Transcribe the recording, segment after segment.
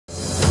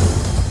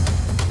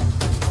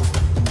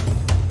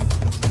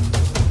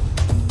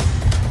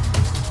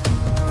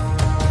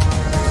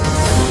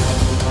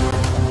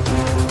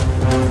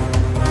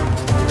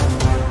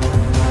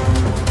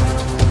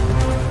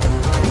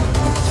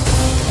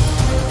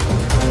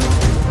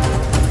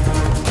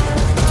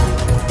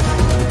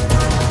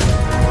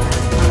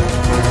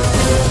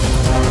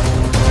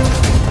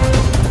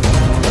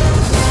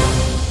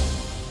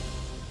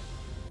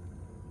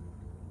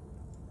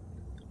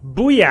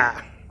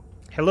Booyah!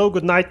 Hello,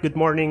 good night, good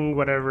morning,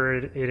 whatever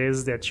it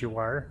is that you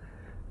are.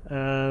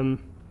 I'm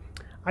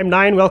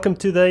Nine, welcome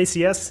to the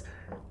ACS.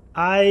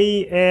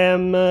 I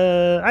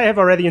have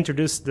already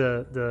introduced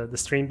the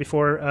stream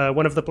before.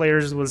 One of the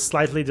players was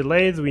slightly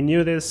delayed, we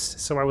knew this,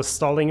 so I was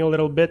stalling a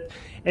little bit.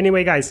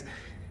 Anyway, guys,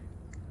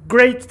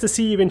 great to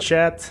see you in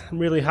chat. I'm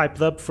really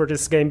hyped up for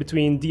this game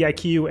between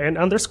diQ and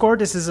Underscore.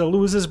 This is a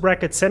losers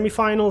bracket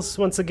semifinals.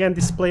 Once again,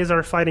 these players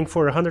are fighting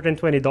for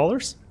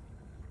 $120.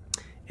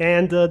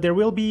 And there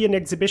will be an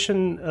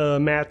exhibition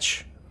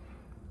match.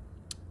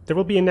 There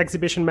will be an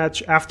exhibition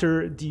match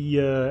after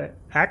the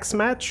axe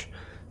match.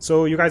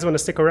 So you guys want to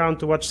stick around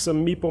to watch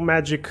some Meeple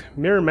Magic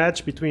mirror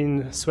match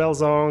between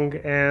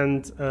Swellzong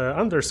and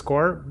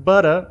Underscore.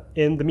 But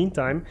in the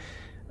meantime,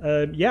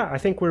 yeah, I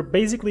think we're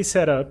basically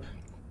set up.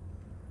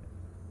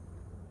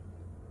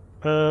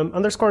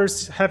 Underscore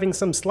is having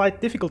some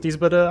slight difficulties,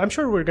 but I'm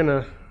sure we're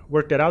gonna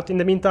work that out. In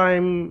the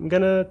meantime, I'm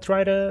gonna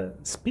try to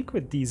speak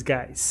with these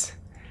guys.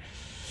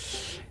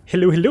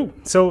 Hello, hello.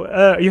 So,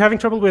 are you having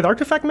trouble with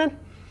Artifact, man?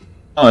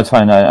 No, it's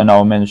fine. I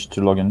now managed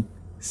to log in.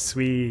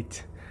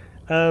 Sweet.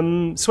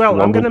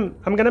 Swell, I'm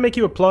gonna make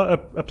you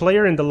a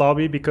player in the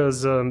lobby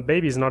because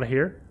Baby's not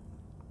here.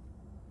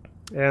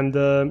 And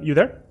you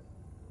there?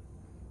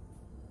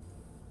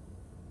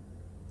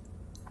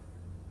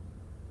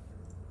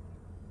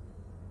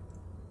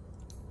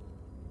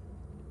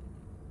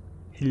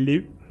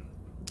 Hello.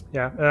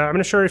 Yeah, I'm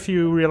not sure if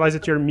you realize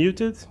that you're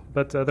muted,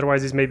 but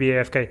otherwise he's maybe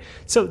AFK.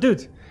 So,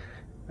 dude,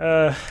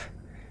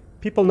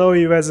 people know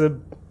you as a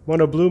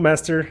mono blue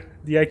master.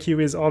 The diQ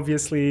is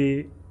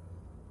obviously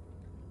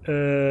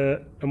a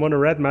mono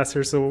red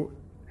master. So,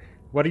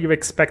 what are you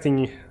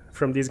expecting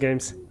from these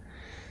games?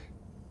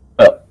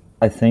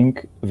 I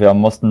think they are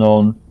most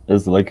known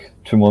as like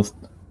two most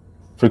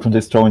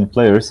frequently thrown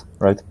players,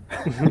 right?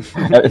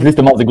 At least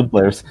among the good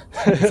players.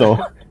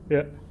 So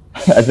yeah.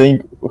 I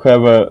think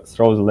whoever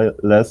throws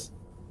less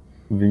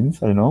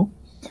wins. I don't know.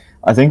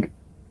 I think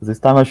this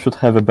time I should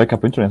have a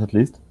backup internet at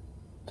least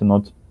to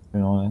not,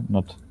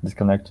 not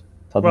disconnect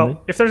suddenly.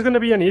 Well, if there's going to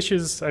be any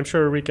issues, I'm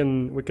sure we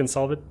can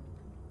solve it.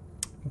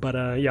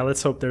 But yeah,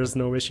 let's hope there's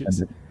no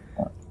issues.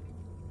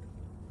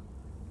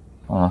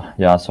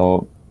 Yeah.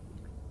 So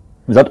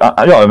that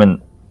yeah, I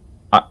mean,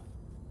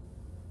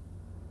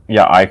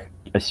 yeah, I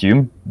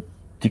assume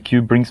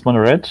diQ brings mono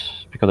red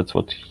because that's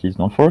what he's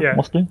known for, yeah.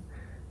 Mostly.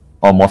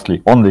 Or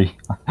mostly, only.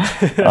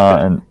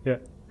 And yeah.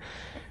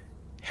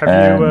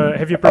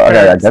 Have you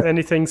prepared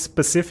anything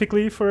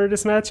specifically for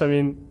this match? I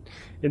mean,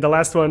 in the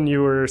last one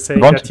you were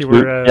saying that you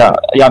were yeah.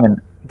 I mean,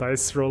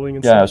 dice rolling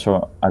and yeah,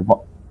 stuff. sure.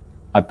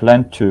 I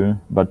planned to,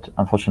 but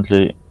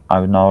unfortunately,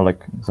 I'm now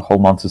like the whole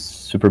month is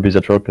super busy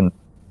at work, and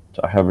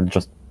I have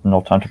just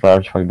no time to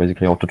prioritize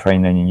basically or to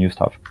train any new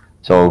stuff.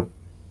 So,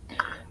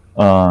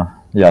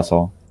 yeah.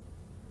 So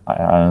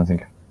I don't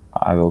think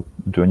I will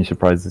do any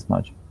surprise this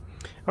match.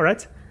 All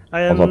right.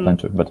 I plan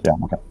to, but yeah,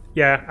 okay.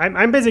 Yeah,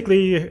 I'm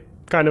basically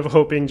kind of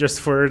hoping just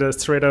for the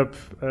straight up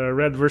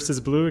red versus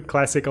blue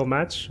classical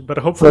match, but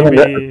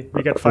hopefully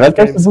we get 5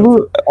 games. Red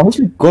blue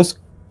honestly goes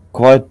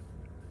quite.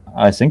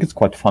 I think it's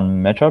quite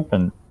fun matchup,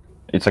 and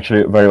it's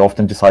actually very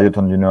often decided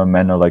on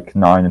mana like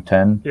 9 and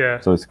 10. Yeah.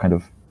 So it's kind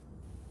of.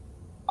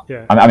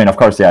 Yeah. I mean, of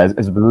course, yeah.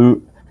 As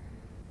blue,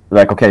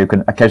 like okay, you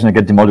can occasionally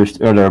get demolished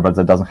earlier, but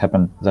that doesn't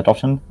happen that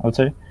often, I would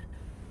say.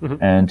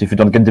 Mm-hmm. And if you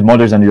don't get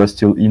demolished, then you're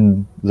still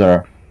in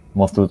there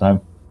most of the time.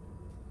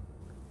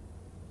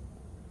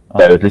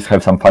 At least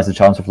have some feisty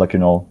chance of like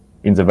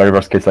in the very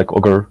worst case like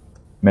ogre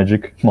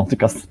magic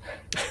multicast.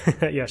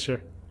 Yeah,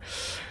 sure.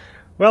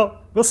 Well,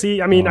 we'll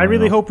see. I mean, I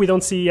really hope we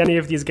don't see any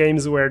of these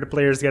games where the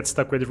players get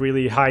stuck with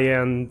really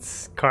high-end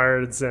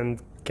cards and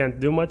can't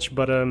do much.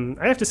 But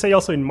I have to say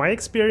also in my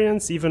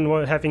experience, even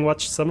having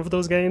watched some of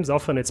those games,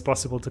 often it's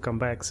possible to come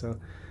back. So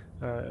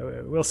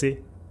we'll see.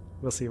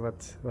 We'll see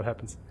what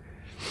happens.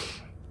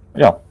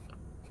 Yeah.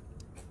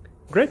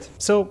 Great.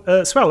 So,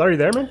 Swell, are you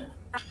there, man?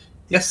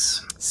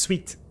 Yes.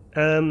 Sweet.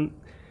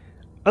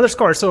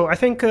 Underscore, so I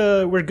think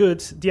we're good.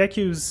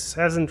 diQ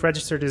hasn't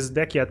registered his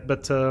deck yet,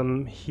 but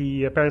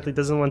he apparently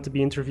doesn't want to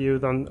be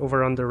interviewed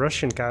over on the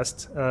Russian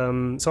cast.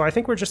 So I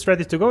think we're just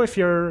ready to go if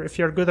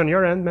you're good on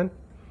your end, man.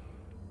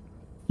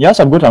 Yes,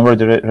 I'm good. I'm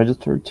already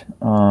registered.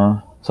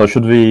 So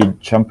should we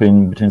jump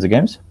in between the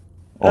games?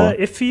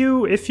 If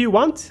you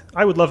want,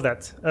 I would love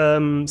that.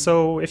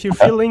 So if you're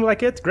feeling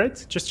like it,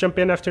 great. Just jump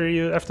in after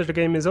the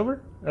game is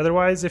over.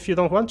 Otherwise, if you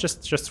don't want,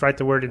 just write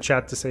the word in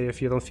chat to say if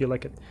you don't feel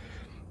like it.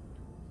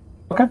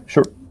 Okay,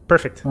 sure.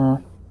 Perfect.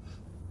 Okay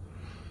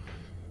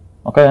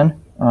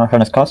then. Have a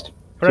nice cast.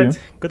 All right.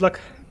 Good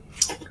luck.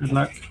 Good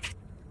luck.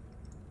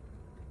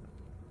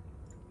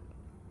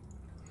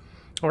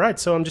 All right.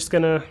 So I'm just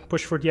gonna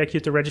push for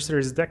diQ to register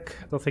his deck.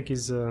 I don't think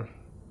he's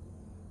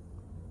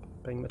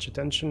paying much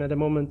attention at the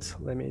moment.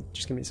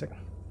 Just give me a second.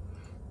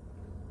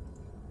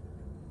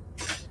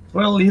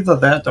 Well, either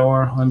that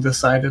or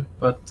undecided,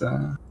 but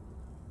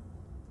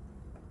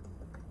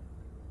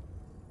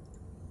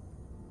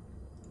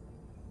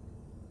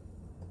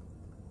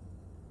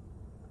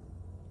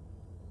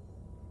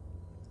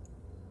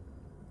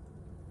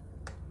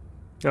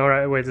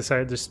Alright, wait a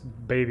second, this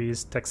baby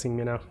is texting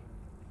me now.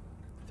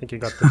 I think you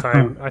got the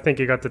time. I think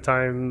you got the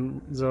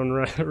time zone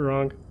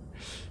wrong.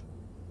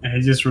 And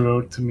he just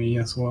wrote to me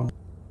as well.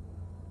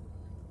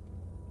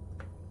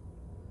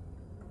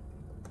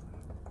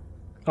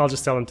 I'll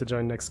just tell him to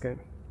join next game.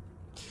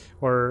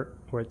 Or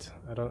wait,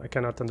 I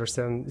cannot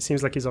understand. It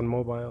seems like he's on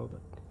mobile,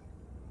 but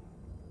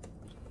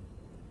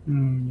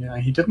Yeah,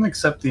 he didn't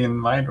accept the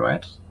invite,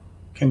 right?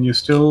 Can you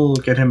still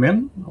get him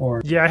in,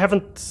 or? yeah, I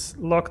haven't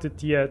locked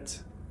it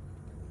yet.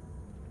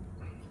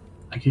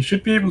 Like, he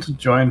should be able to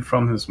join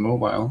from his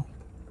mobile.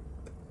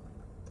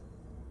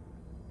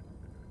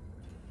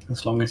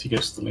 As long as he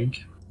gets the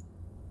link.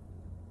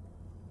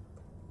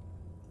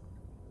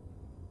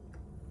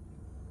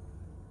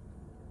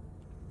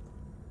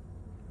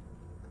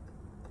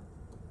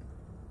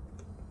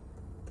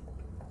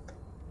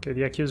 Okay,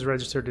 the IQ's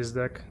registered this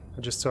deck.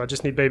 I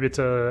just need baby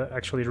to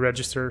actually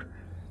register.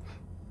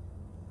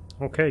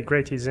 Okay,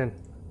 great, he's in.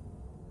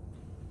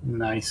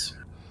 Nice.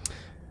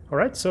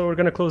 Alright, so we're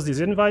gonna close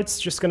these invites.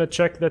 Just gonna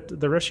check that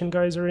the Russian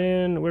guys are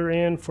in. We're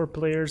in, 4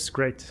 players,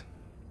 great.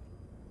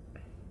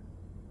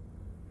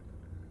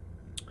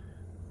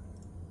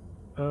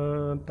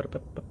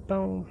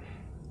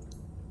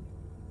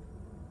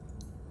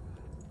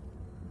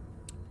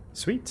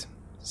 Sweet.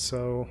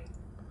 So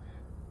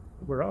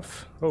we're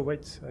off. Oh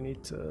wait, I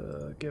need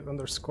to give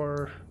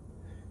underscore.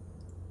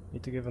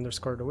 Need to give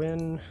underscore to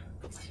win.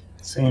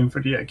 Same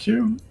for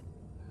diQ.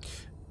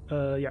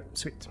 Yeah,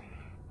 sweet.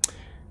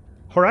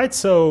 All right,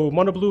 so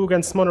mono blue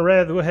against mono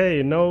red. Oh,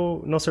 hey,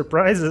 no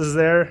surprises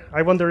there.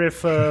 I wonder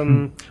if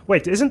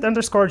wait, isn't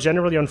underscore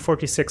generally on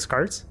 46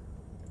 cards?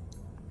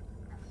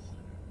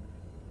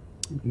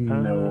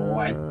 No,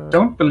 I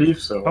don't believe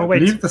so. Oh, I wait.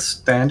 believe the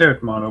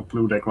standard mono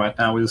blue deck right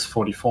now is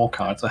 44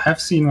 cards. I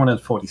have seen one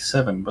at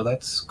 47, but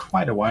that's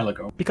quite a while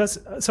ago. Because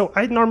so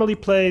I normally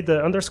play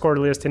the underscore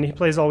list, and he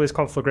plays always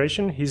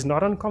conflagration. He's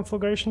not on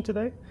conflagration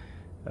today,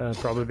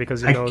 probably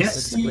because he I knows guess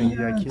it's he playing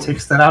diQ.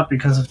 takes that out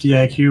because of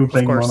diQ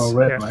playing course, mono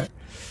red, yeah. right?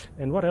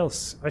 And what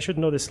else? I should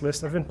know this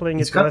list. I've been playing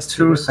He's it got last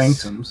 2 2 days.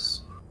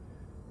 Sanctums.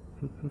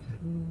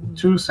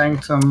 2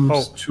 Sanctums,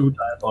 Oh. 2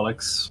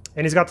 Diabolics.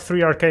 And he's got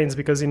 3 arcanes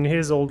because in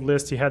his old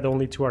list he had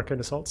only 2 arcane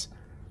assaults.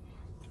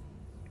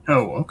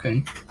 Oh,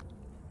 okay.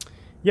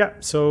 Yeah,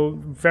 so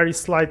very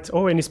slight.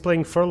 Oh, and he's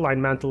playing furline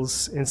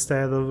mantles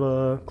instead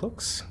of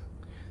cloaks.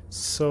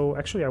 So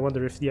actually, I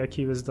wonder if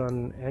diQ has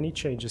done any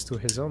changes to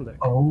his own deck.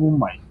 Oh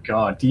my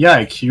god,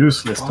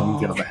 diQ's list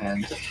on the other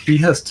hand. He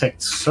has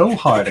teched so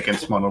hard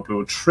against mono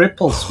blue,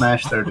 triple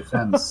smash their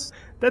defense.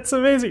 That's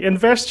amazing. And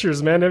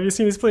Vestures, man. Have you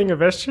seen he's playing a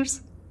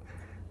Vestures?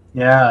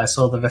 Yeah, I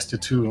saw the Vesture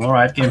too.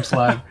 Alright, game's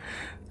live.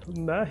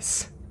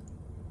 Nice.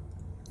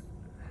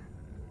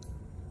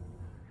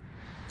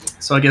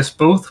 So I guess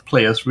both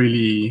players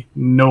really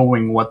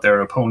knowing what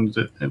their opponent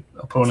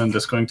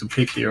is going to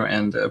pick here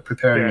and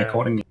preparing Yeah.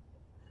 accordingly.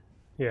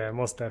 Yeah,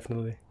 most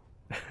definitely.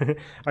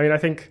 I mean, I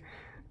think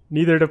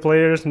neither the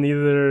players,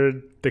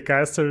 neither the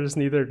casters,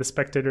 neither the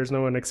spectators,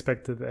 no one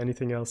expected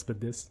anything else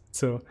but this.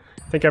 So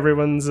I think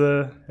everyone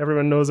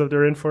knows what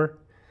they're in for.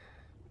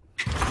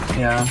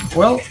 Yeah,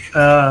 well,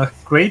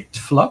 great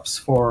flops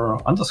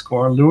for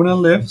underscore. Luna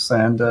lives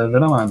and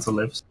Venomancer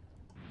lives.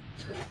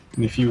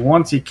 And if you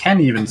want, you can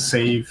even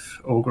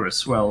save Ogre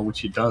as well, which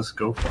he does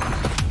go for.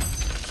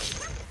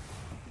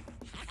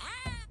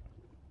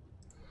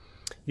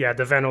 Yeah,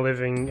 the Veno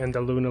living and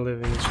the Luna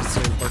living is just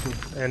so important.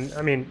 And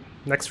I mean,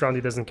 next round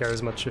he doesn't care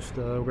as much if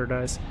the Ogre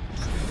dies.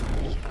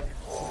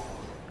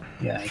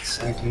 Yeah,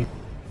 exactly.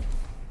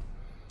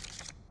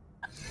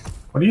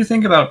 What do you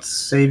think about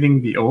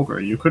saving the Ogre?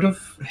 You could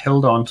have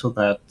held on to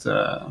that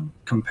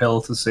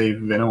compel to save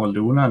Veno or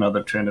Luna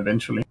another turn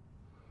eventually.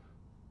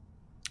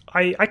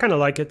 I kind of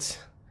like it.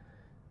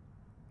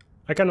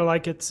 I kind of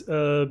like it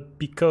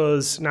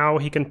because now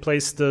he can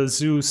place the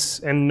Zeus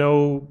and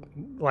know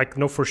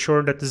for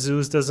sure that the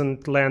Zeus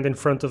doesn't land in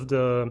front of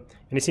the...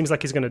 And it seems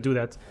like he's going to do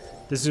that.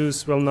 The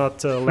Zeus will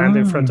not land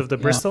in front of the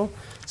Bristol.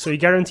 So you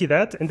guarantee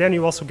that. And then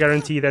you also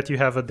guarantee that you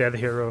have a dead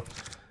hero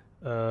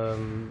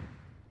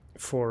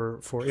for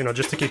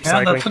just to keep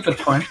cycling. Yeah, that's a good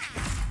point.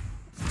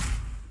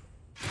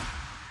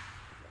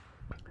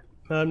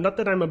 Not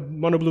that I'm a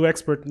mono blue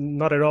expert,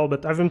 not at all,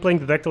 but I've been playing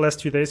the deck the last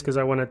few days because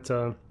I wanted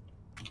to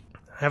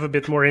have a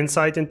bit more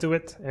insight into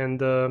it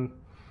and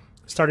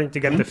starting to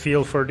get the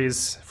feel for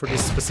these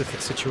specific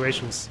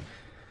situations.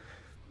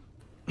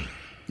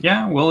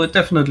 Yeah, well, it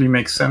definitely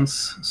makes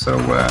sense. So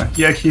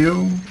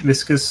diQ,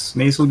 Viscous,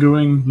 Nasal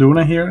Gooing,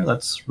 Luna here.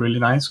 That's really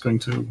nice. Going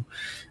to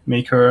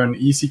make her an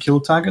easy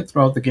kill target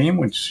throughout the game,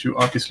 which you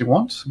obviously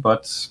want.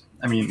 But,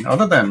 I mean,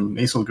 other than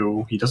Nasal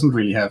Goo, he doesn't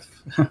really have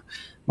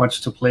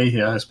much to play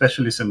here,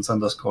 especially since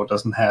underscore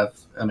doesn't have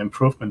an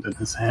improvement in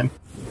his hand.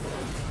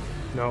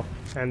 No.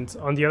 And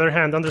on the other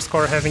hand,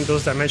 underscore having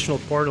those dimensional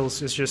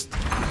portals is just...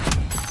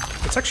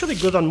 It's actually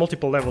good on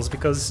multiple levels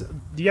because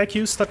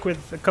diQ stuck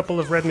with a couple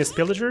of red mist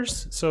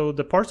pillagers, so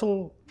the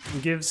portal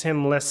gives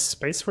him less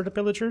space for the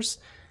pillagers.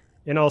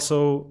 And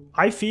also,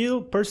 I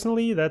feel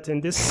personally that in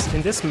this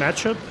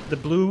matchup, the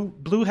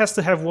blue has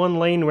to have one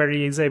lane where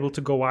he is able to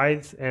go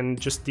wide and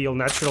just deal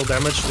natural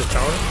damage to the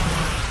tower.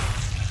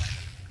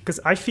 Because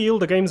I feel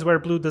the games where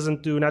blue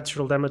doesn't do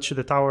natural damage to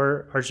the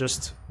tower are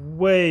just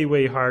way,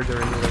 way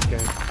harder in the late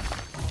game.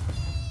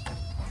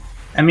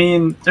 I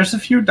mean, there's a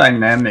few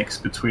dynamics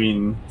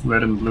between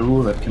red and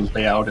blue that can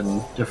play out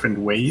in different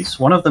ways.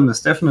 One of them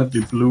is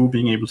definitely blue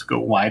being able to go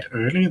wide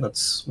early.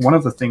 That's one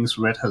of the things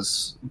red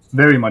has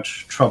very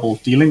much trouble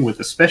dealing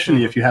with,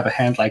 especially if you have a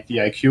hand like the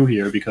diQ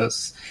here,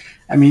 because,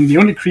 I mean, the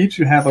only creeps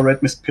you have are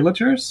red mist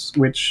pillagers,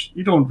 which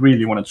you don't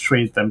really want to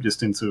trade them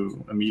just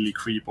into a melee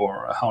creep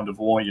or a Hound of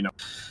War, you know.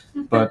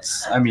 But,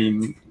 I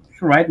mean,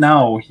 right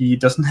now he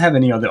doesn't have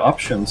any other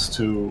options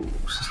to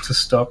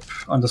stop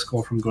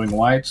Underscore from going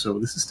wide, so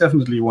this is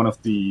definitely one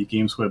of the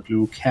games where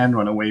blue can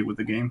run away with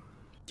the game.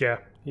 Yeah,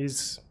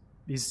 he's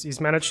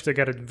managed to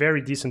get a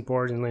very decent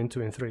board in lane 2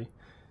 and 3.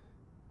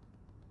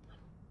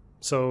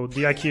 So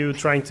diQ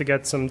trying to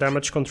get some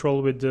damage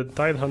control with the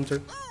Tide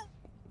Hunter.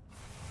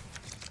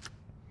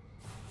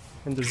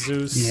 And the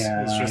Zeus is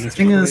just... the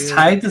thing is,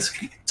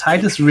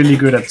 Tide is really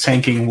good at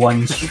tanking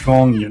one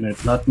strong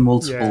unit, not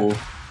multiple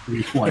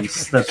weak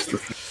ones. That's the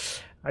thing.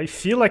 I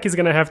feel like he's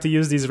gonna have to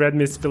use these red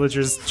mist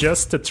pillagers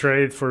just to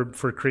trade for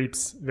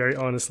creeps, very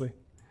honestly.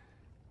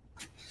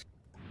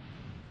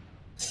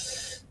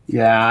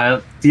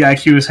 Yeah, the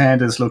diQ's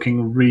hand is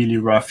looking really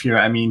rough here.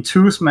 I mean,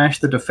 2 Smash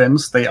the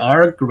Defense, they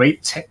are a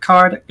great tech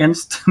card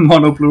against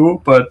Mono Blue,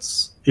 but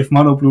if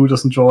Mono Blue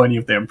doesn't draw any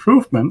of their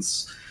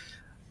improvements,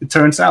 it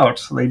turns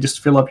out they just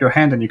fill up your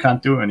hand and you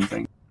can't do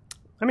anything.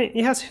 I mean,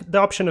 he has the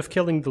option of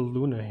killing the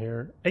Luna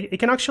here. He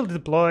can actually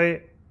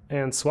deploy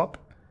and swap,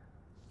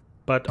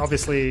 but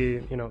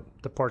obviously, you know,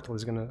 the portal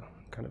is gonna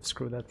kind of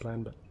screw that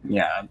plan. But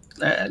yeah,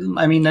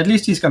 I mean, at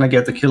least he's gonna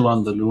get the kill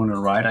on the Luna,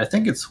 right? I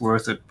think it's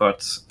worth it,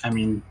 but I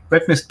mean,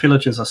 red mist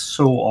pillagers are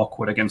so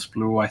awkward against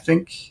blue. I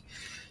think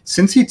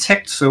since he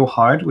teched so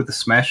hard with the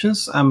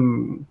smashes,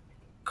 I'm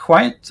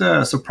quite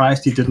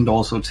surprised he didn't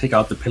also take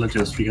out the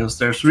pillagers, because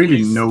there's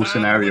really no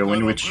scenario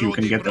in which you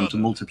can get them to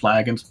multiply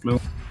against blue.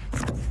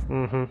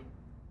 And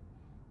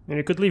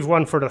you could leave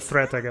one for the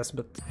threat, I guess,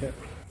 but yeah.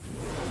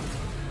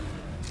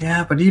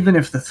 Yeah, but even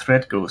if the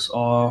threat goes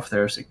off,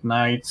 there's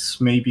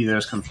ignites, maybe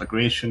there's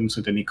conflagration,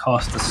 so then he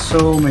costs us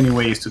so many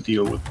ways to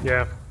deal with.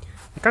 Yeah,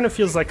 it kind of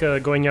feels like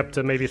going up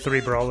to maybe 3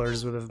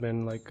 brawlers would have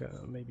been like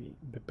maybe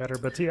a bit better,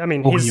 but he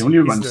only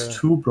runs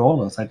 2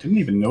 brawlers. I didn't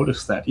even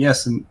notice that.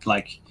 Yes, and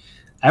like,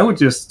 I would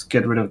just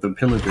get rid of the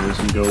pillagers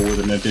and go with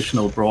an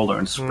additional brawler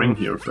and spring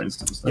here, for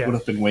instance. That would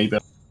have been way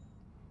better.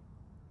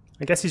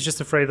 I guess he's just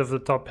afraid of the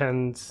top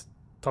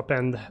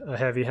end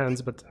heavy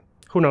hands, but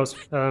who knows?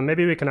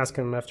 Maybe we can ask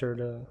him after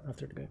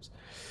the games.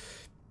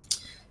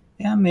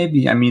 Yeah,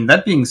 maybe. I mean,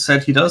 that being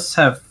said, he does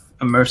have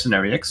a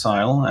Mercenary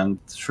Exile and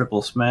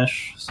triple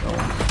smash, so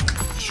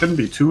shouldn't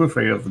be too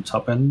afraid of the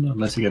top end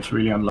unless he gets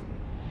really unlucky.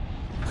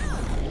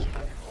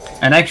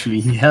 And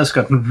actually, he has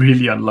gotten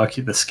really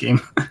unlucky this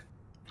game.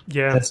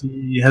 Yeah. Has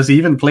he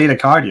even played a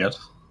card yet?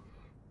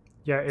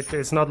 Yeah,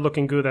 it's not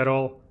looking good at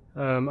all.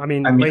 I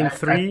mean lane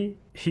 3,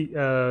 he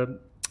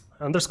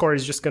Underscore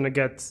is just gonna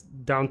get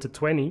down to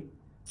 20.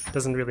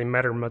 Doesn't really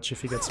matter much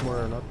if he gets more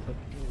or not,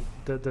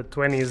 but the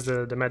 20 is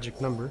the magic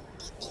number.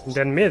 And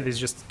then mid is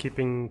just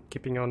keeping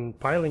on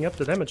piling up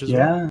the damage as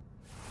well.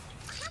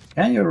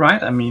 Yeah, you're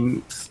right. I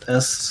mean,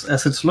 as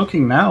it's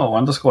looking now,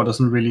 Underscore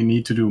doesn't really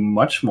need to do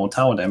much more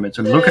tower damage.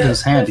 And look at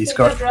his hand; he's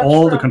got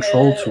all the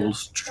control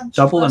tools: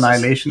 double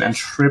annihilation and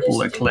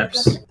triple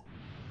eclipse.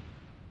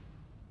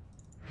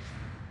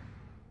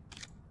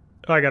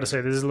 I gotta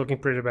say, this is looking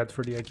pretty bad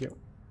for the diQ,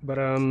 but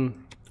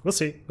we'll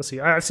see. We'll see.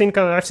 I've seen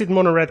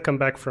Mono Red come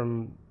back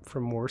from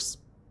worse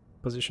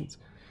positions.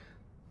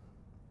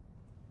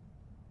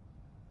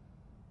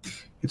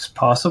 It's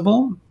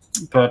possible,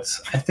 but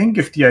I think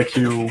if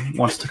diQ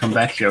wants to come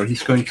back here,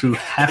 he's going to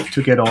have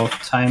to get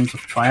off Times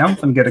of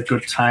Triumph and get a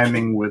good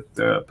timing with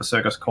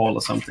Berserker's Call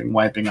or something,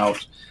 wiping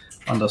out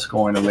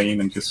Underscore in a lane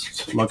and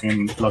just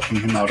locking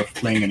him out of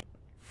playing.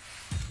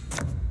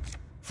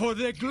 For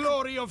the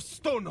glory of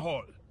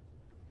Stonehall.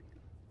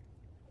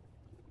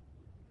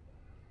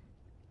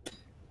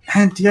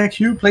 And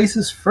diQ plays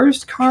his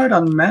first card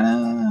on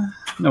mana.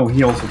 No,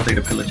 he also played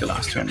a Pillager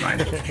last turn,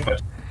 right?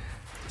 But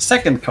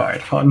second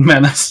card on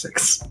mana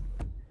 6.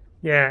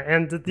 Yeah,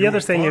 and the other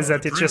thing is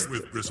that it just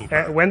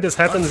when this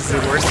happens, the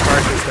worst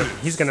part is that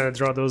he's gonna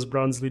draw those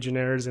Bronze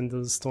Legionnaires and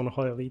those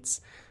Stonehall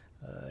Elites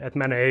at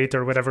mana 8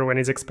 or whatever when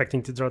he's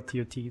expecting to draw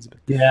TOTs. But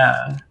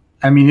yeah,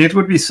 I mean, it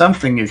would be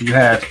something if you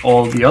had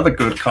all the other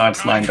good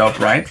cards lined up,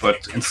 right?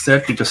 But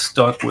instead, you're just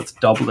stuck with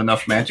double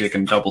enough magic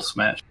and double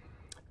smash.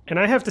 And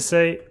I have to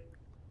say,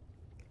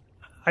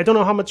 I don't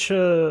know how much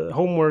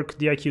homework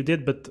diQ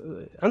did, but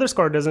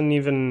Underscore doesn't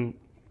even...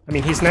 I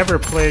mean, he's never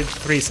played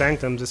 3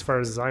 Sanctums as far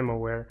as I'm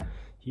aware.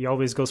 He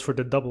always goes for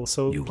the double,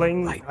 so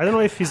playing... Right. I don't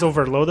know if he's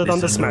overloaded on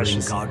the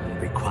smashes.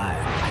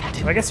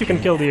 I guess you can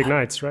kill the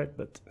ignites, right?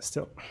 But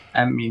still.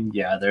 I mean,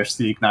 yeah, there's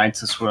the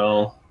ignites as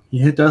well.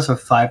 He does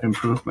have 5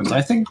 improvements.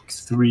 I think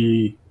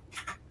 3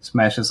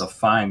 smashes are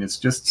fine. It's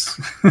just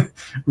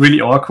really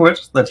awkward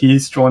that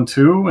he's drawn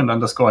 2 and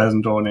Underscore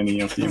hasn't drawn any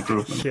of the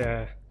improvement.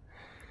 Yeah.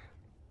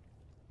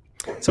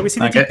 So we see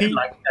like the TP.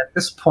 At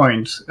this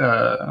point,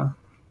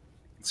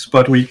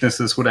 spot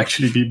weaknesses would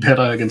actually be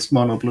better against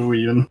mono blue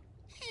even.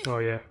 Oh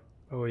yeah.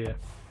 Oh yeah.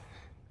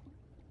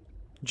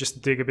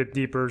 Just dig a bit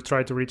deeper,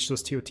 try to reach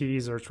those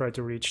TOTs or try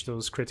to reach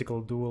those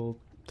critical dual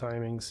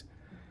timings.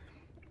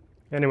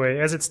 Anyway,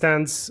 as it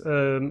stands,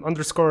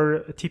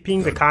 Underscore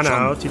TPing the Kana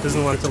out. He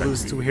doesn't want to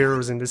lose 2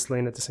 heroes in this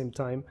lane at the same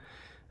time.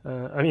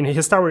 I mean,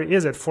 his tower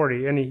is at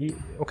 40, and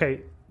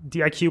okay,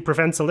 diQ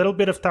prevents a little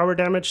bit of tower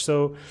damage,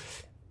 so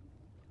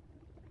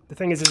the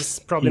thing is, it's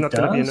probably not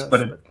going to be enough.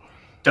 But it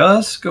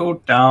does go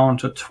down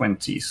to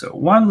 20, so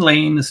 1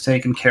 lane is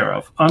taken care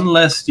of,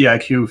 unless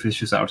diQ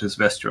fishes out his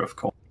Vesture, of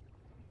course.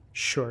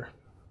 Sure.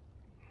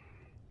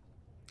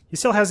 He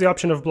still has the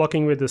option of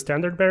blocking with the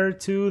Standard Bearer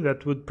too.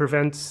 That would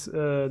prevent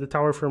the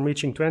tower from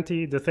reaching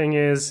 20. The thing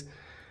is,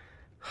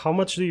 how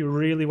much do you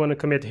really want to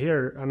commit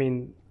here? I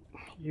mean,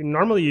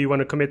 normally you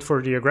want to commit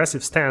for the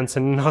aggressive stance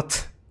and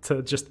not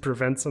to just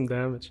prevent some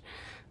damage.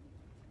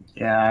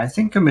 Yeah, I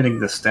think committing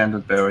the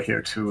Standard Bearer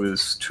here too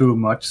is too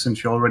much,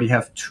 since you already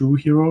have 2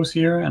 heroes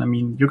here. And I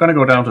mean, you're going to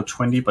go down to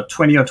 20, but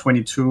 20 or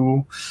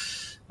 22...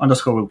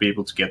 Underscore will be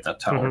able to get that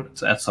tower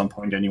at some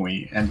point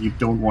anyway, and you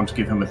don't want to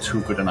give him a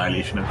too good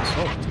annihilation at this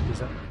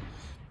point.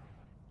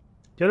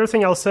 The other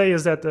thing I'll say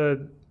is that,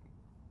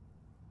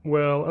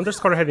 well,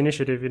 Underscore had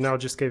initiative, he now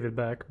just gave it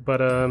back,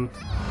 but, oh,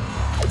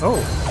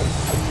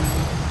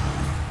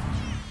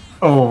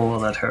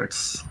 that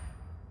hurts.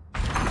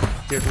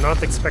 Did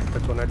not expect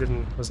that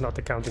one, was not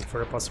accounting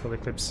for a possible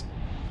Eclipse.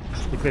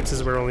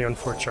 Eclipses were only on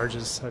 4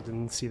 charges, I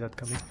didn't see that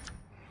coming.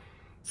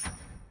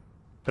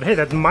 But hey,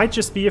 that might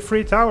just be a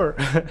free tower.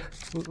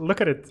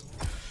 Look at it.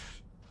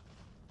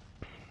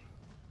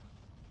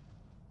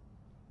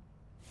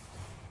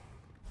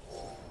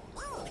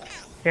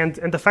 And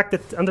the fact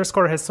that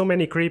Underscore has so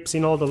many creeps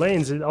in all the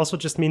lanes, it also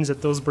just means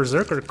that those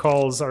Berserker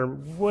calls are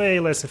way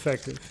less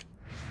effective.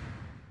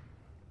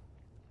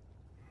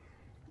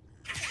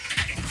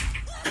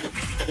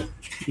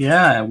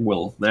 Yeah,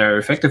 well, they're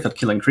effective at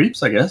killing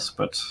creeps, I guess,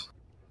 but...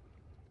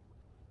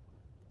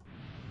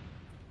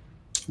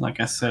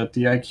 Like I said,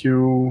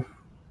 diQ,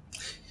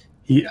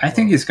 I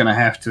think he's gonna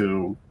have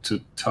to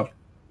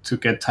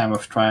get Time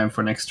of Triumph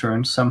for next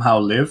turn, somehow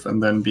live,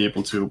 and then be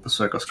able to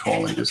Berserker's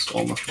Call and just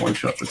almost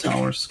one-shot the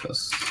towers,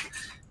 because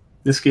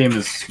this game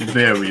is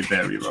very,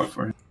 very rough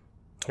for him.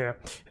 Yeah,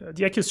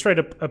 diQ straight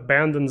up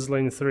abandons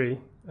lane 3.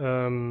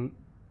 Let me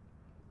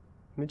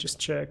just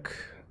check.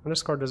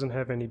 Underscore doesn't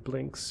have any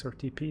blinks or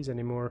TPs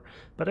anymore,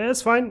 but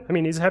it's fine. I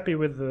mean, he's happy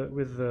with the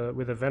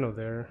Veno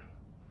there.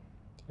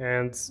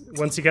 And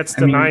once he gets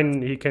to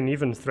 9, he can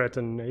even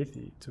threaten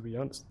 80, to be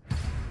honest.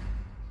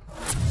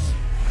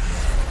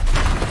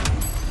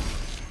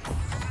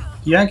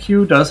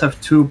 diQ does have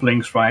 2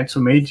 blinks, right? So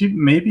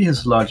maybe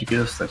his logic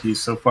is that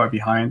he's so far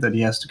behind that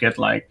he has to get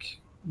like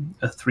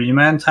a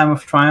 3-man Time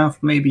of Triumph,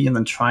 maybe, and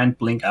then try and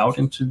blink out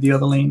into the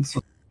other lanes.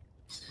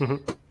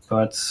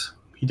 But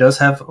he does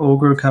have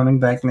Ogre coming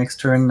back next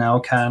turn, now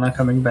Kana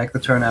coming back the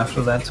turn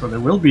after that, so there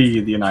will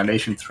be the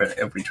Annihilation threat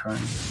every turn.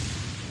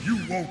 You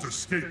won't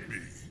escape me.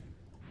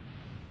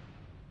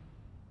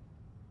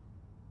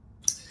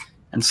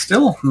 And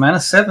still, mana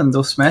 7,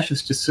 those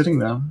smashes just sitting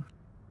there.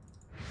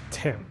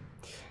 Damn.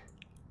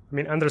 I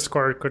mean,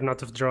 Underscore could not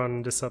have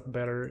drawn this up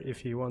better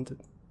if he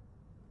wanted.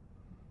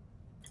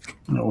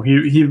 No,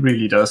 he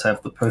really does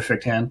have the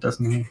perfect hand,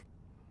 doesn't he?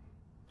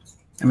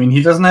 I mean,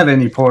 he doesn't have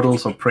any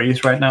portals or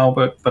praise right now,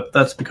 but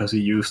that's because he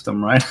used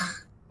them, right?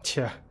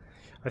 Yeah.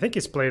 I think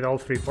he's played all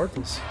 3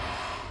 portals.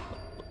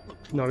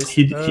 No,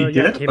 he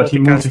did, but he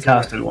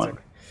multicasted one.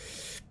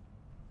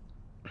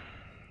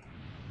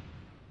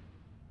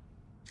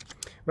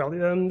 Well,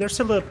 there's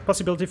still a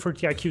possibility for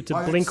diQ to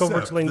blink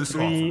over to lane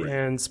 3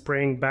 and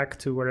spraying back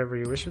to wherever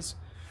he wishes.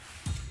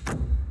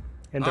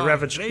 And the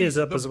Ravage is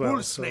up as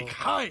well, so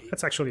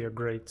that's actually a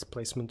great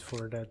placement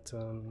for that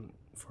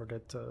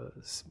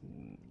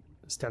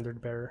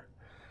Standard Bearer.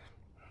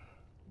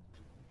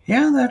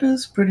 Yeah, that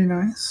is pretty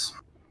nice.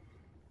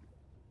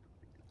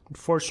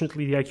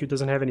 Unfortunately, diQ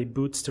doesn't have any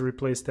boots to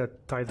replace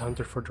that Tide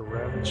Hunter for the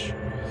Ravage.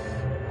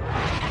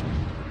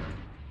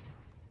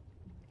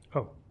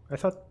 Oh,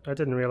 I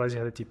didn't realize he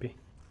had a TP.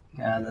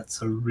 Yeah,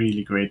 that's a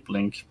really great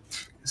blink.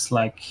 It's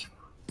like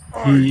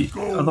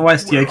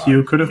otherwise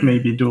diQ could have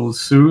maybe dual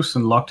Zeus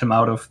and locked him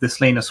out of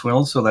this lane as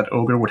well, so that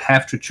Ogre would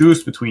have to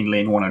choose between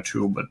lane 1 or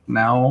 2, but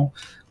now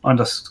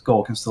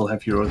Underscore can still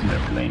have heroes in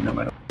every lane no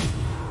matter.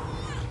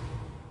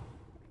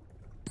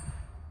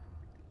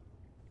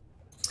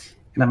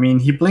 And I mean,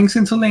 he blinks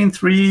into lane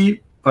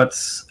 3, but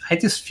I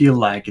just feel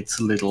like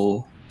it's a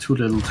little too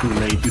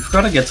late. You've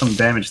got to get some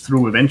damage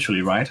through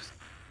eventually, right?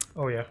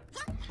 Oh yeah.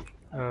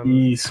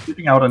 He's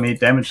skipping out on 8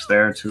 damage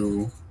there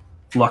to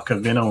block a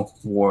Veno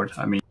ward,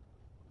 I mean.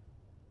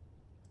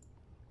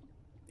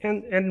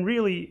 And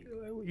really,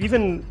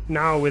 even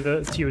now with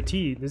a TOT,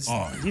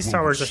 these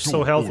towers are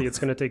so healthy, it's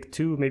going to take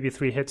 2, maybe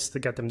 3 hits to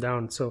get them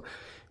down. So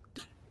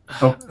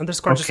Oh,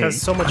 Underscore just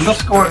has so much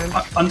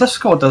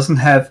Underscore doesn't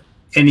have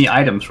any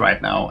items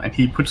right now, and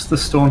he puts the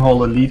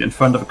Stonehall Elite in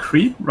front of a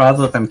creep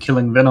rather than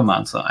killing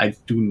Venomancer. I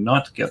do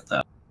not get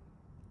that.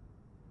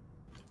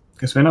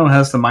 Because Venom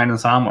has the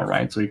minus armor,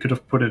 right? So he could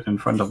have put it in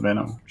front of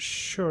Venom.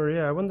 Sure,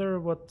 yeah. I wonder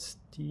what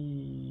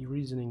the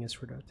reasoning is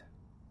for that.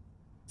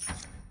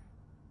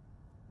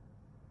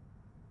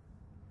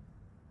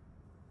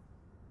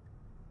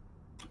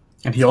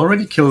 And he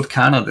already killed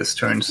Kana this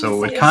turn,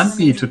 so it can't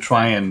be to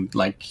try and,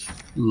 like,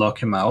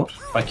 lock him out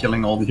by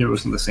killing all the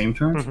heroes in the same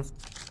turn.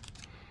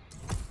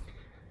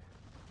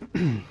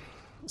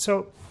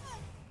 So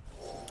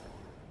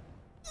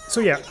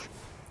yeah,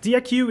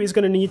 diQ is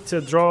going to need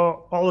to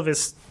draw all of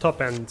his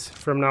top end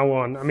from now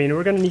on. I mean,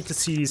 we're going to need to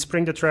see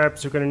Spring the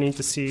Traps, we're going to need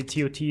to see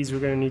TOTs, we're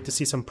going to need to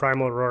see some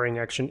Primal Roaring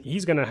action.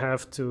 He's going to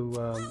have to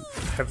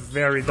have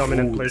very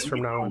dominant plays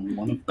from now on.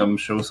 One of them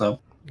shows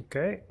up.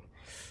 Okay.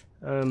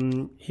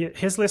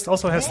 His list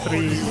also has 3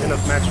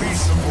 enough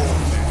matches.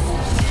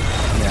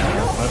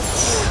 Yeah,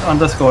 but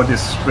Underscore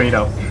just straight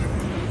up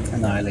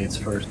annihilates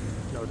first.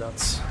 No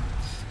doubts.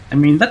 I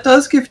mean, that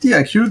does give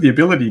diQ the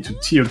ability to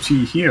TOT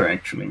here,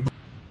 actually.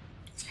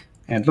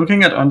 And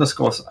looking at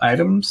Underscore's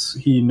items,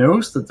 he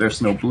knows that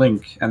there's no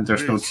Blink and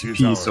there's no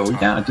TP, so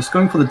yeah, just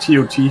going for the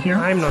TOT here.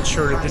 I'm not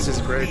sure that this is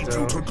great,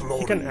 though.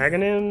 He can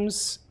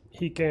Aghanims,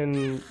 he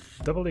can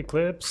Double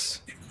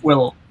Eclipse.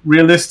 Well,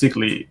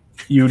 realistically,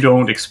 you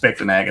don't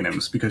expect an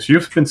Aghanims, because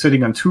you've been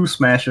sitting on 2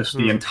 smashes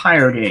the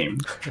entire game.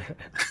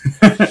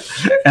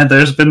 And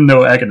there's been no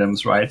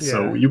Aghanims, right? Yeah,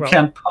 so you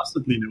can't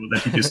possibly know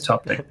that he just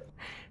top decked.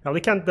 Well,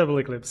 he can't Double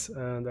Eclipse,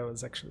 that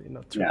was actually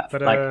not true. Yeah,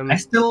 but, like, I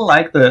still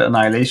like the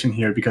Annihilation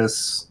here,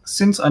 because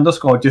since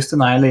Underscore just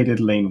annihilated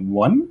lane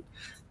 1,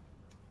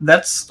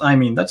 that's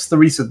the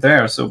reset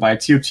there. So by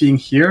TOTing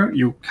here,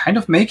 you kind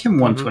of make him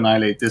want to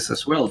annihilate this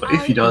as well, but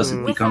if he does,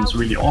 it becomes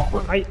really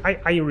awkward.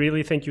 I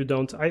really think you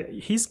don't.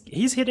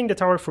 He's hitting the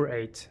tower for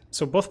 8,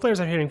 so both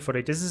players are hitting for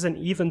 8. This is an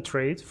even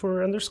trade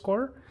for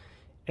Underscore.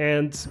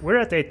 And we're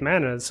at 8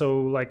 mana, so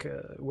like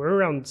we're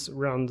around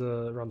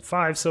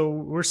 5, so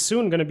we're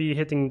soon gonna be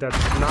hitting that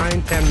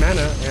 9-10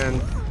 mana, and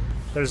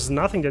there's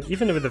nothing that,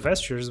 even with the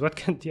Vestures, what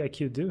can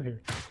diQ do here?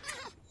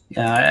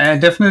 Yeah, I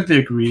definitely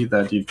agree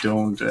that you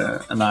don't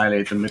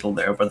annihilate the middle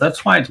there, but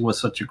that's why it was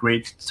such a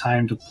great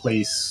time to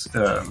place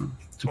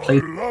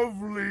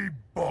lovely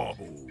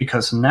bauble.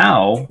 Because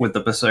now with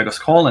the Berserker's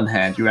Call in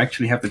hand, you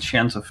actually have the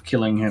chance of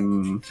killing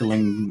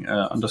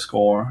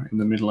Underscore in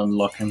the middle and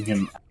locking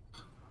him.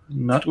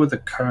 Not with the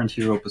current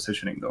hero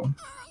positioning, though.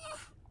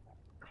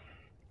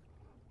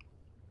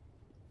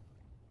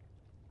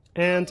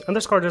 And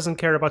Underscore doesn't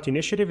care about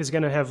initiative. He's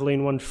going to have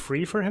lane 1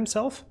 free for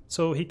himself.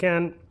 So he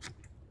can...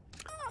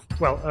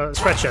 Well,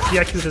 scratch that.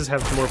 diQ does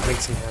have more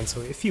blinks in hand,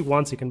 so if he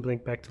wants, he can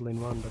blink back to lane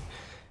 1.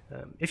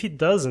 But if he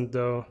doesn't,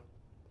 though,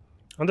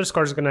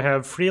 Underscore is going to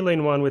have free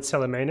lane 1 with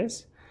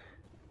Salamanes.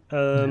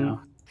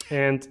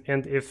 And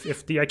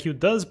if diQ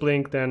does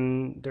blink,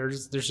 then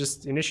there's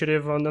just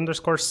initiative on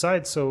Underscore's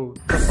side, so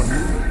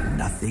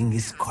nothing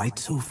is quite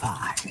so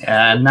far.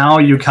 Yeah, now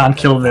you can't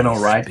kill Veno,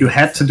 right? You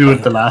had to do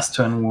it the last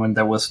turn when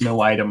there was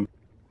no item.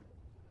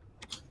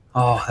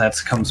 Oh, that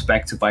comes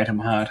back to bite him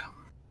hard.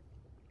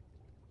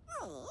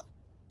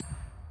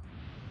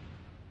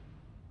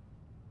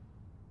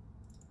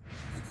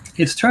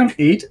 It's turn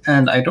 8,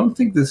 and I don't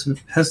think this...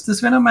 Has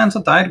this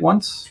Venomancer died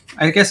once?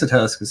 I guess it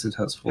has, because it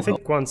has full health. I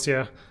think once,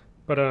 yeah.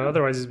 But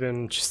otherwise he's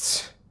been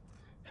just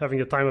having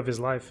the time of his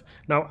life.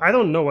 Now, I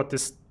don't know what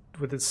this...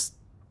 With this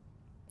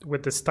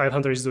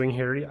Tidehunter is doing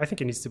here. I think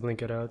he needs to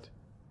blink it out.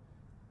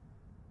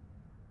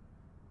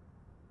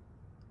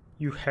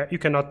 You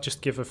cannot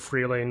just give a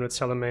free lane with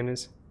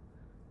Salamanes.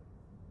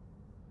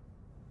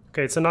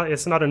 Okay, it's not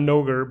a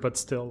Nogre, but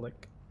still,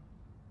 like...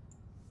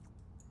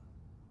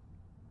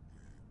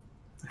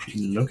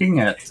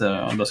 Looking at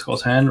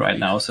Underscore's hand right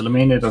now,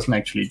 Salamania doesn't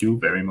actually do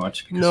very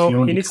much. Because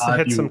no, he needs to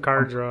hit some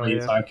card draw.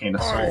 Yeah. Arcane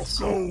Assault,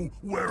 so...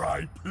 where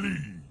I please.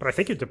 But I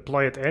think you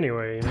deploy it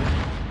anyway. You know?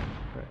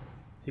 Right.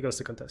 He goes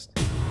to contest.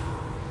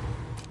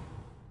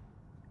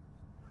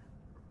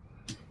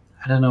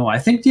 I don't know. I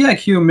think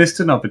diQ missed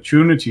an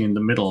opportunity in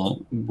the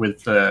middle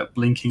with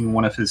blinking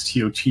one of his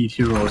TOT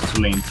heroes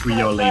to lane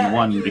 3 or lane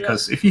 1,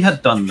 because if he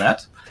had done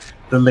that,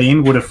 the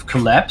lane would have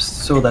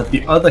collapsed so that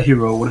the other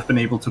hero would have been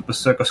able to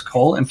Berserker's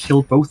Call and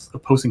kill both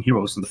opposing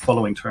heroes in the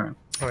following turn.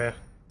 Oh yeah.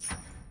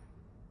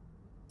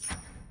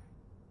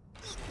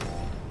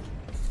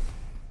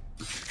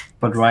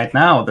 But right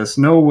now, there's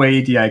no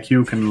way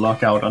diQ can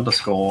lock out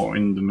Underscore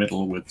in the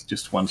middle with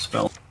just one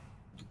spell.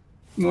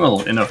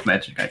 Well, enough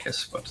magic, I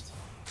guess, but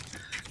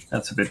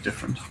that's a bit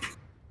different.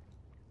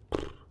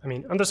 I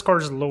mean,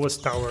 Underscore's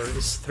lowest tower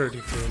is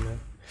 33, man.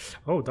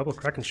 Oh, double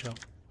Kraken Shell.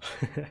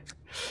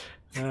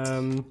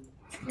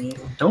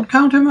 Don't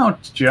count him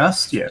out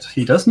just yet.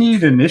 He does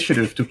need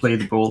initiative to play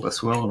the bolt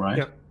as well,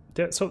 right?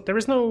 Yeah. So there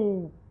is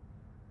no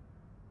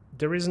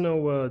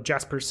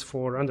Jaspers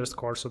for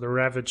Underscore, so the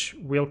Ravage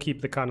will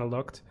keep the Kana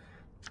locked.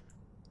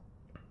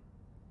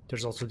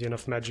 There's also the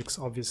enough magics,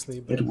 obviously.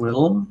 But... It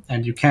will,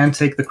 and you can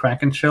take the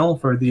Kraken Shell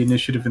for the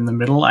initiative in the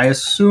middle. I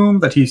assume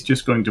that he's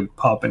just going to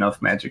pop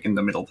enough magic in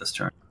the middle this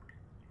turn.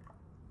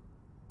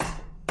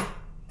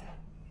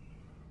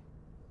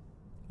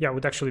 Yeah, it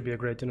would actually be a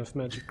great enough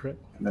magic, right?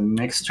 And the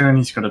next turn,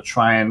 he's going to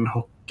try and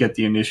get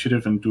the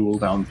initiative and duel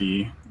down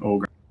the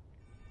Ogre.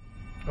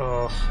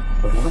 Oh.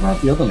 But what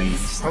about the other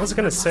lanes? I was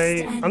gonna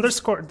say,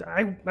 underscore,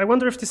 I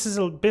wonder if this is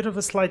a bit of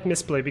a slight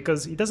misplay,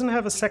 because he doesn't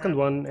have a second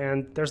one,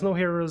 and there's no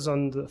heroes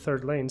on the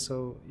third lane,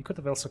 so he could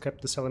have also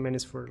kept the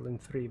Salamanis for lane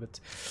 3,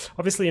 but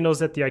obviously he knows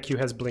that the IQ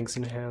has blinks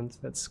in hand.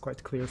 That's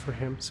quite clear for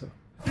him, so...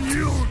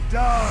 You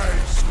die,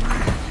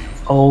 screaming.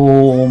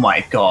 Oh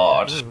my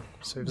god.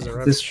 Saves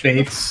the This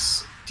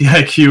baits the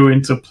IQ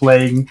into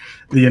playing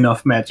the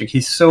enough magic.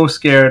 He's so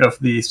scared of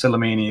the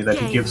Salamani that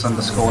he gives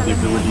underscore the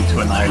ability to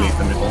annihilate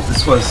the middle.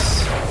 This was...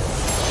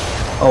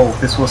 Oh,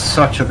 this was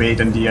such a bait,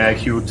 and the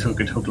IQ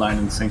took it hook, line,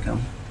 and sinker.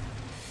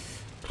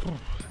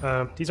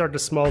 These are the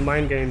small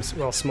mind games.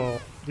 Well, small.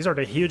 These are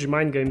the huge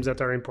mind games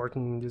that are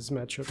important in this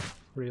matchup,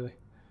 really.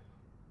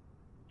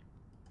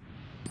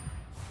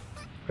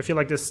 I feel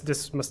like this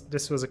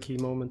was a key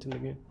moment in the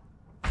game.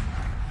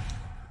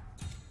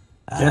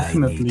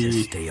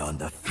 Definitely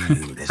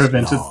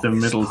prevented the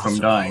middle from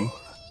dying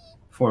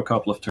for a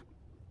couple of turns.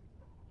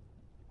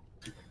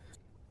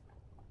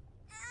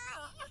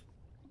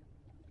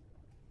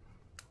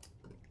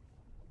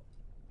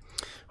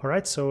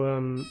 Alright,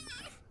 so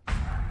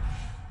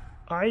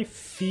I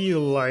feel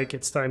like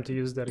it's time to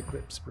use that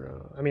Eclipse,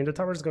 bro. I mean, the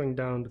tower's going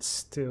down, but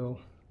still...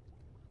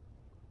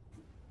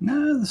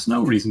 Nah, there's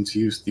no reason to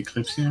use the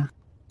Eclipse here.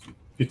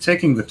 You're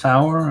taking the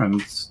tower, and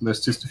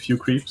there's just a few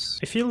creeps.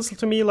 It feels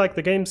to me like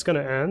the game's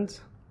gonna end,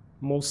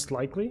 most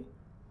likely.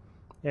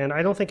 And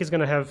I don't think he's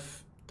gonna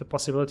have the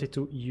possibility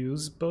to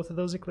use both of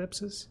those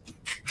Eclipses.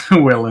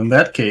 Well, in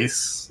that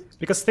case...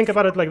 Because think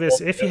about it like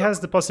this, if he has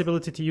the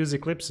possibility to use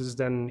Eclipses,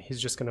 then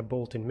he's just gonna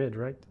bolt in mid,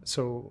 right?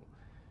 So,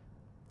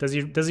 does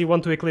he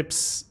want to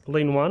Eclipse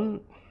lane 1?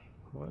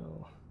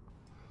 Well...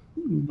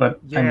 But,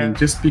 yeah. I mean,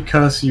 just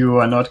because you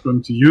are not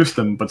going to use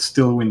them but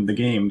still win the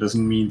game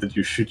doesn't mean that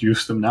you should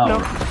use them now. No,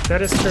 that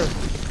is true.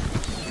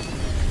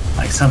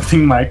 Like,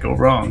 something might go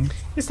wrong.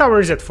 His tower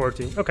is at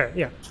 40. Okay,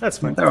 yeah, that's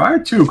fine. There are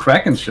 2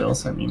 Kraken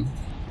Shells, I mean.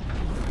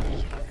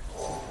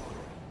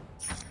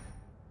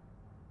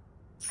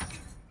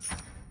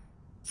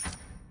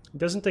 He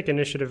doesn't take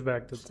initiative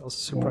back, that's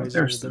also surprising.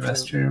 There's the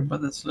rest here,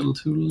 but that's a little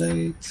too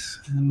late.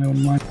 No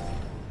mind.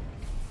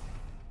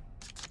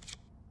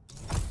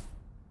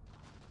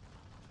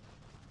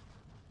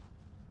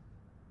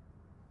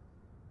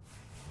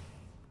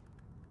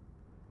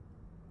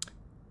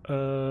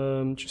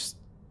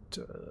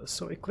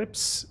 So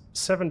Eclipse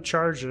 7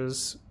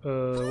 charges,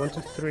 1,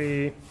 2,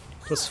 3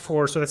 plus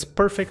 4, so that's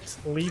perfect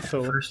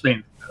lethal. First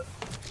lane.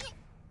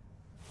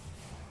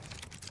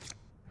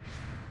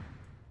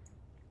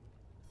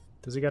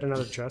 Does he get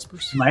another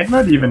Jaspers? Might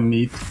not even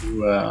need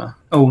to...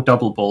 Oh,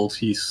 double bolt,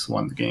 he's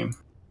won the game.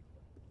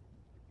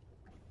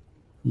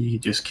 He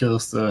just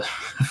kills the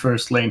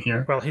first lane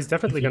here. Well, he's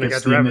definitely going to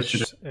get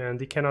ravaged, and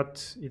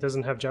he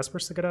doesn't have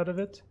Jaspers to get out of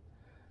it.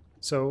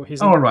 So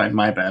he's... Oh, right,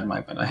 my bad.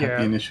 I have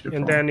the initiative.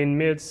 And then in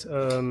mid,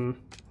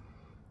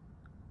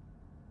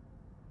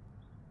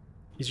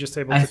 he's just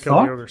able to kill the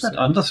ogre. I thought that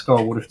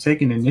underscore would have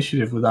taken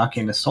initiative with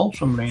Arcane Assault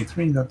from lane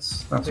 3.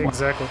 That's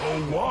exactly.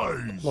 I'm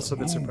also a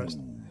bit surprised.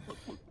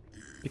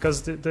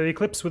 Because the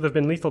Eclipse would have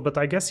been lethal, but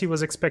I guess he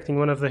was expecting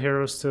one of the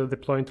heroes to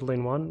deploy into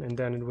lane 1, and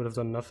then it would have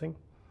done nothing.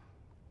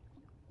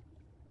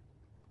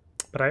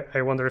 But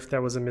I wonder if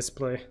that was a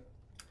misplay.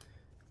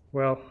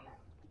 Well...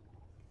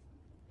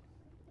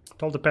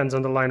 It all depends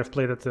on the line of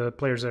play that the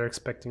players are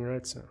expecting,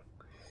 right? So.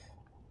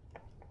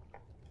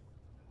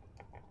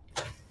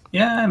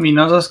 Yeah, I mean,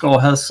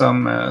 underscore has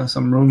some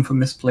room for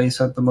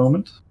misplays at the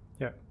moment.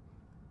 Yeah,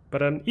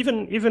 but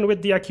even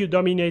with the IQ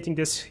dominating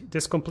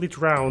this complete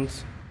round,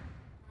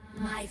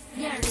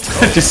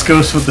 this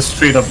goes for the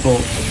straight up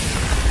bolt.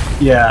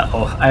 Yeah,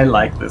 oh, I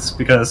like this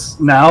because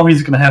now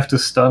he's gonna have to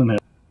stun him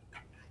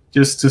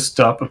just to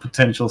stop a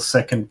potential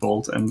second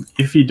bolt, and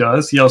if he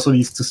does, he also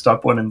needs to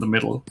stop one in the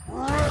middle.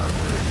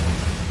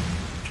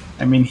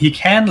 I mean, he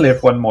can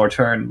live one more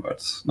turn,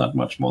 but not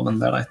much more than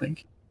that, I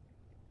think.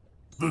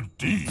 The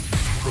deep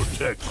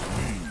protects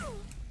me.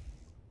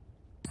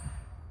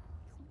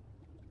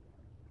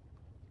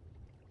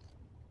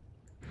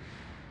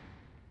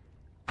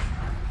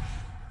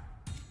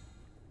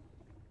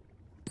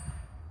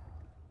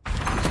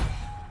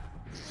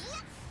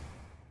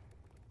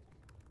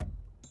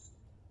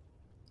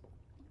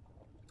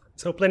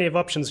 So plenty of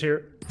options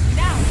here.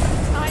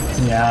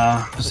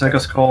 Yeah,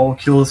 Berserker's Call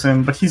kills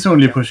him, but he's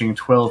only pushing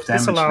 12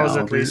 damage now. This allows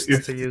at least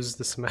to use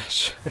the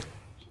smash.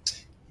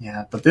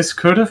 Yeah, but this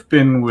could have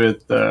been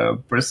with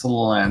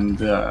Bristle and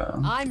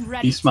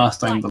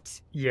Beastmaster in the...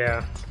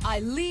 Yeah.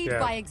 I lead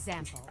by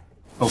example.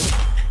 Oh,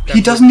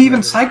 he doesn't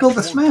even cycle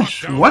the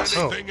smash. What?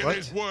 Oh,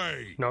 what?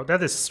 No,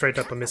 that is straight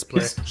up a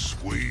misplay.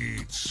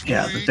 Sweet,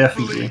 yeah,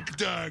 definitely.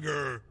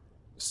 Dagger.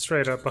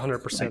 Straight up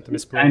 100% a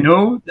misplay. I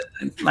know,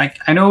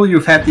 I know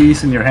you've had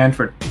these in your hand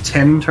for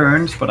 10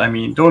 turns, but I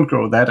mean, don't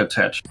grow that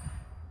attached.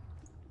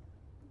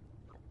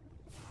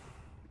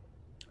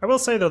 I will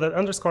say though that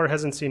Underscore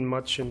hasn't seen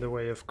much in the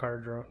way of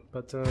card draw,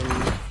 but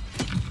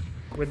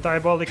with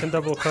Diabolic and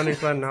Double Cunning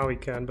Plan now he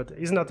can, but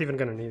he's not even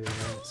gonna need it.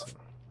 Right? So.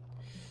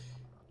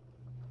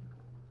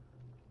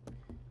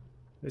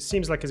 It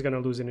seems like he's gonna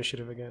lose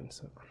initiative again.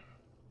 So.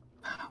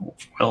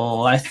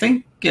 Well, I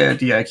think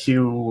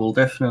diQ will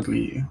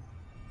definitely.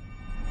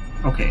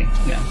 Okay,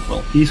 yeah.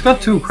 Well, he's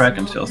got 2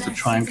 Kraken Shells to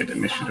try and get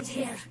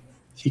initiative.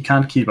 He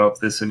can't keep up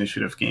this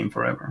initiative game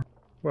forever.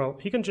 Well,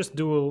 he can just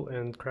duel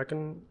and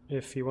Kraken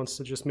if he wants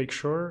to just make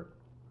sure.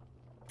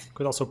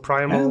 Could also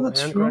Primal and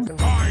true. Kraken.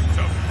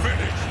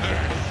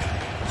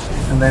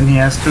 And then he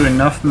has to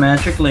enough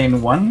magic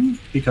lane 1,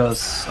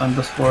 because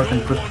Underscore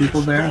can put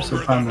people there, so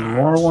Primal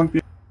Roar won't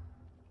be.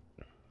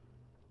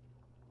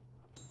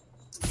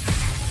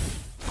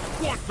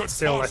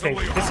 Still, I think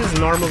this is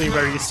normally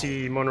where you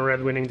see Mono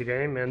Red winning the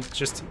game, and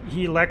just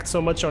he lacked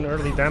so much on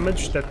early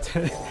damage that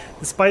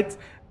despite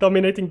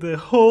dominating the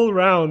whole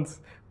round,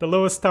 the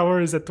lowest tower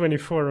is at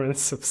 24, and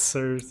it's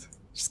absurd.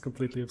 Just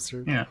completely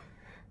absurd. Yeah.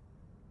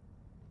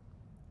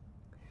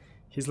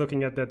 He's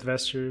looking at that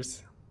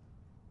Vestures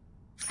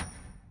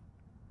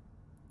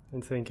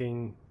and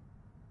thinking,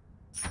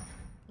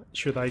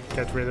 should I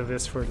get rid of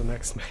this for the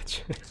next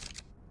match?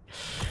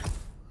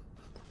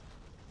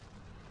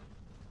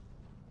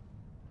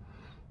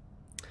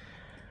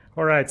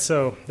 Alright,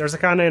 so there's a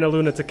Kana and a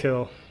Luna to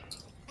kill.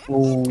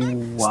 Oh,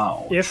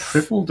 wow. If-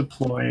 Triple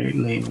deploy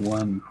lane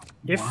 1.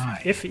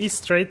 Why? If he's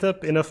straight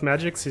up enough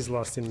magics, he's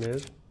lost in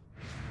mid.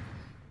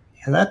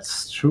 Yeah,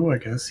 that's true, I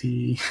guess.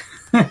 He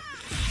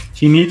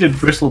he needed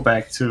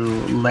Bristleback to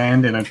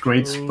land in a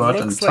great spot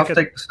and Looks top like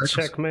deck a the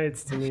circles. checkmate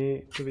to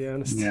me, to be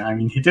honest. Yeah, I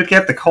mean, he did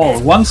get the call.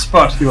 One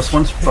spot, he was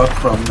one spot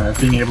from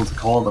being able to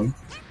call them.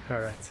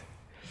 Alright.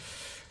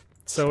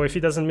 So if he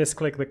doesn't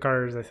misclick the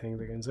cards, I think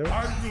the game's over.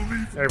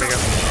 There we go.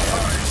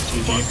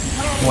 GG.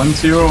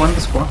 1-0 on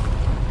the score.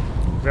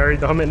 Very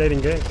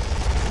dominating game.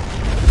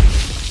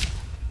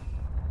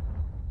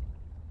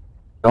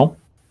 No?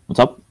 What's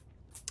up?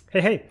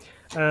 Hey, hey.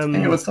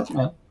 Hey, what's up,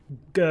 man?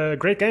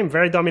 Great game,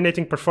 very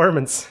dominating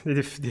performance.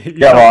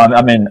 Yeah, well,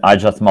 I mean, I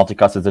just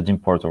multicasted the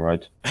Importer,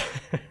 right?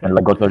 And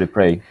like got Lily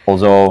Prey.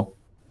 Although,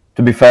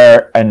 to be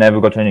fair, I never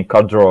got any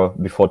card draw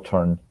before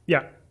turn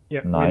Yeah,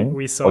 yeah. 9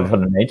 We or saw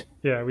turn 8,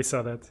 Yeah, we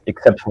saw that.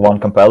 except for one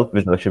Compel,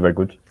 which is actually very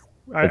good.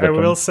 I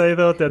will say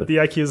though that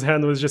diQ's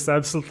hand was just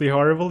absolutely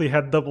horrible. He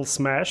had double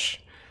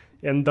smash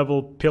and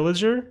double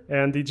pillager,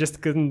 and he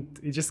just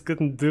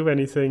couldn't do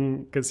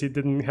anything because he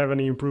didn't have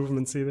any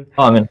improvements either.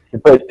 Oh, I mean, he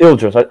played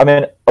Illgers. I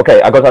mean,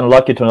 okay, I got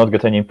unlucky to not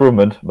get any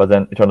improvement, but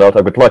then it turned out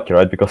I got lucky,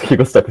 right? Because he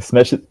got stuck with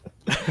smashes.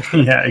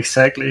 Yeah,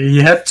 exactly. He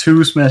had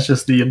 2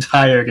 smashes the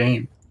entire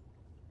game.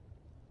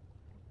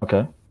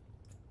 Okay.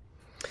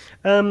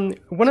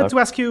 Wanted to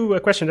ask you a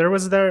question.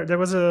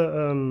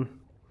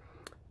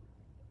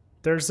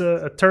 There's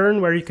a turn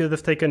where you could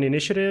have taken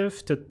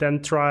initiative to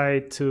then try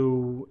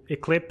to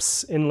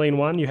Eclipse in lane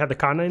 1. You had the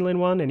Kana in lane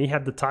 1, and he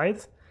had the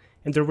Tithe.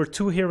 And there were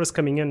 2 heroes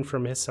coming in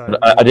from his side.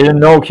 I didn't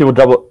know he would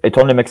double. It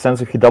only makes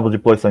sense if he double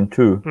deploys lane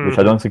 2, which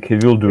I don't think he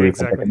will do Exactly.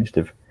 if he takes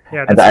initiative.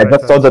 Yeah, And that's I what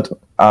just thought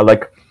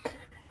that,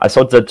 I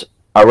thought that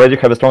I already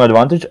have a strong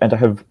advantage, and I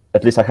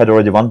had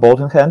already 1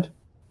 bolt in hand.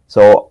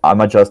 So I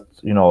might just,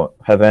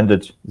 have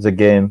ended the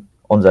game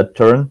on that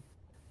turn.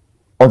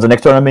 On the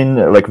next turn, I mean,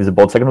 like with the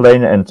bolt second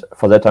lane, and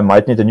for that I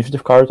might need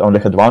initiative card. I only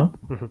had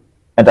 1.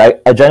 And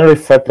I generally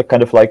felt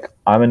like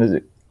I'm in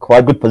a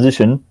quite good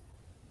position,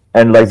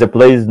 and like the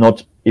play is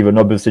not even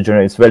obviously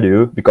generates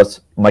value,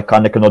 because my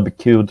Kana cannot be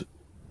killed,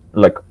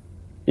 like,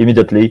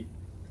 immediately.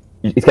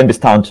 It can be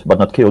stunned, but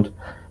not killed.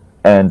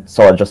 And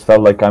so I just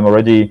felt like I'm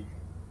already...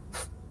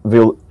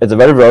 at the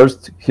very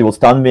worst, he will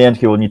stun me, and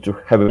he will need to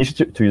have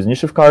initiative, to use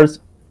initiative cards,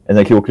 and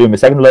then he will clear me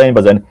second lane,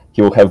 but then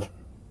he will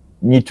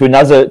need to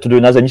do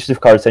another initiative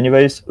cards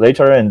anyways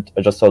later, and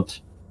I just thought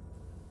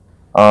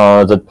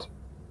that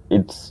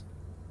it's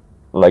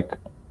like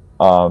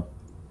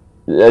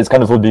it's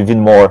kind of would be even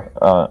more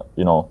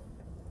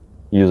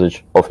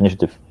usage of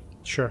initiative.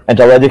 Sure. And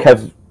I already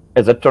have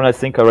at that turn, I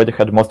think I already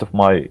had most of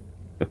my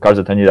cards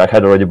that I needed. I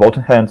had already both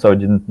in hand, so I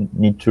didn't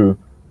need to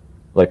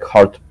like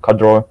hard card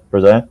draw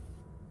per se.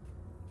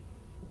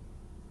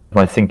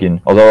 My thinking,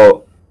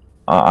 although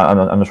I'm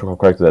not sure how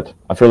correct that.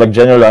 I feel like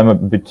generally I'm a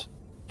bit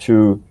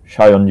too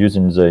shy on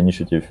using the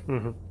initiative,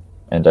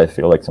 and I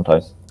feel like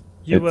sometimes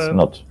it's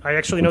not. I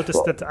actually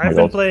noticed that I've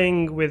been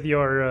playing with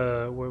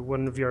your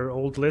one of your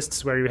old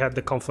lists where you had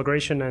the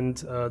conflagration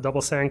and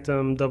double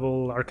sanctum,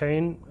 double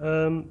arcane,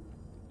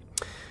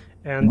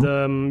 and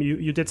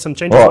you did some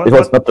changes. Oh, it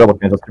was not double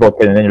arcane; it was triple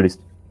arcane in any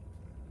list.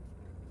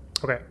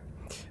 Okay.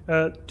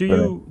 Did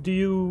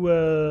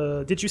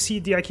you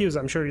see diQ's?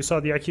 I'm sure you saw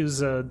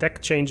diQ's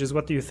deck changes.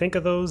 What do you think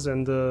of those,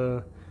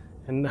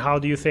 and how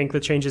do you think the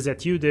changes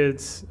that you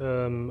did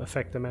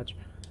affect the match?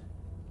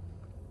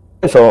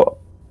 So,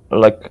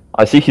 like,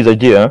 I see his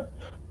idea,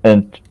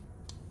 and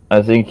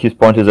I think his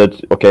point is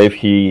that okay, if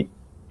he,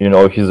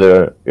 his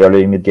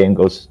early mid game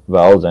goes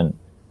well, then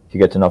he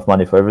gets enough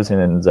money for everything,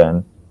 and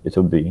then it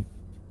will be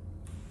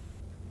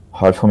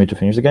hard for me to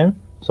finish the game.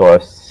 So I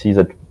see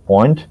that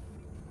point.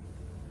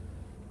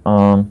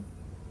 I'm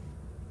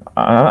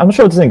not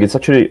sure what to think. It's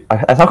actually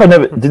I think I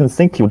never didn't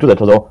think he would do that.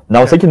 Although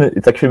now thinking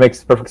it actually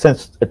makes perfect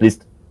sense, at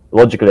least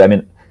logically. I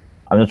mean,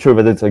 I'm not sure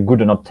whether it's a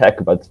good or not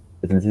tech, but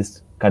at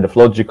least kind of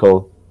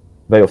logical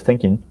way of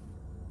thinking.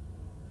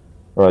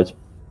 Right.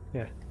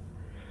 Yeah.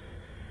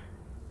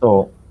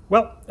 So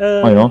well,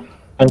 I know,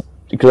 and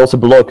it could also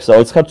block. So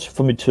it's hard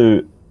for me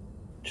to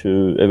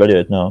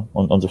evaluate now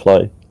on the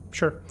fly.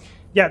 Sure.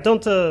 Yeah,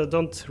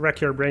 don't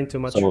rack your brain too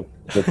much. So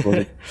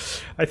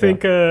I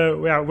think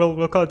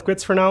we'll call it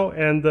quits for now.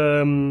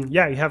 And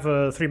yeah, you have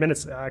 3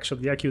 minutes.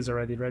 Actually, the IQ is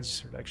already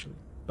registered. Actually,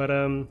 but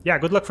yeah,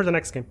 good luck for the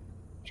next game.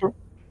 Sure.